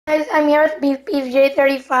Guys, I'm here with Beef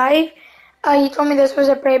J35. He told me this was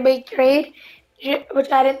a pretty big trade,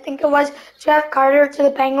 which I didn't think it was. Jeff Carter to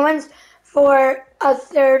the Penguins for a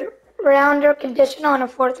third rounder conditional and a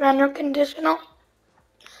fourth rounder conditional.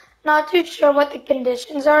 Not too sure what the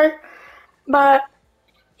conditions are, but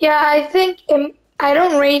yeah, I think I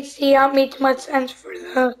don't really see how it makes much sense for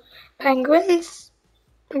the Penguins,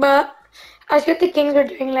 but I see what the Kings are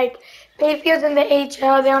doing. Like, Bayfield's in the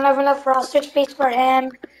HL, they don't have enough roster space for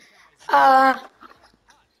him. Uh,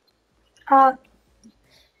 uh,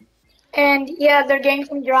 And yeah, they're getting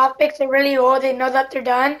some draft picks. They're really old. They know that they're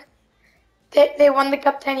done. They won the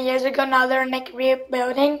cup 10 years ago. Now they're like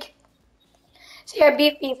rebuilding. So yeah,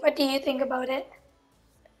 Beef, what do you think about it?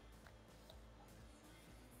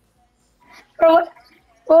 Or what?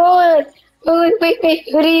 Oh, wait.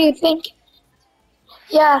 Who do you think?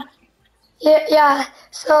 Yeah, yeah.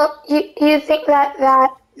 So you think that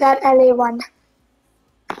LA won?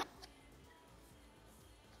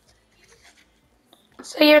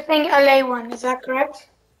 So you're saying LA won? Is that correct?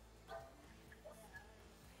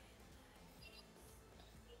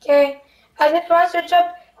 Okay. I just want to search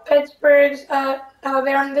up Pittsburgh's how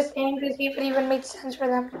they're on this game to see if it even makes sense for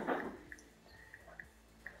them.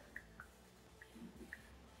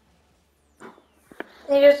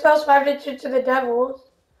 They just lost 5-2 to the Devils.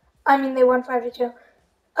 I mean, they won 5-2.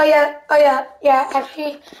 Yeah.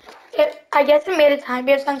 Actually, I guess it made a time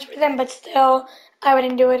bit sense for them, but still, I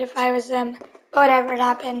wouldn't do it if I was them. Whatever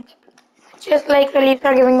happened. Just like the Leafs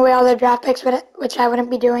are giving away all their draft picks, which I wouldn't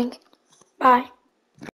be doing. Bye.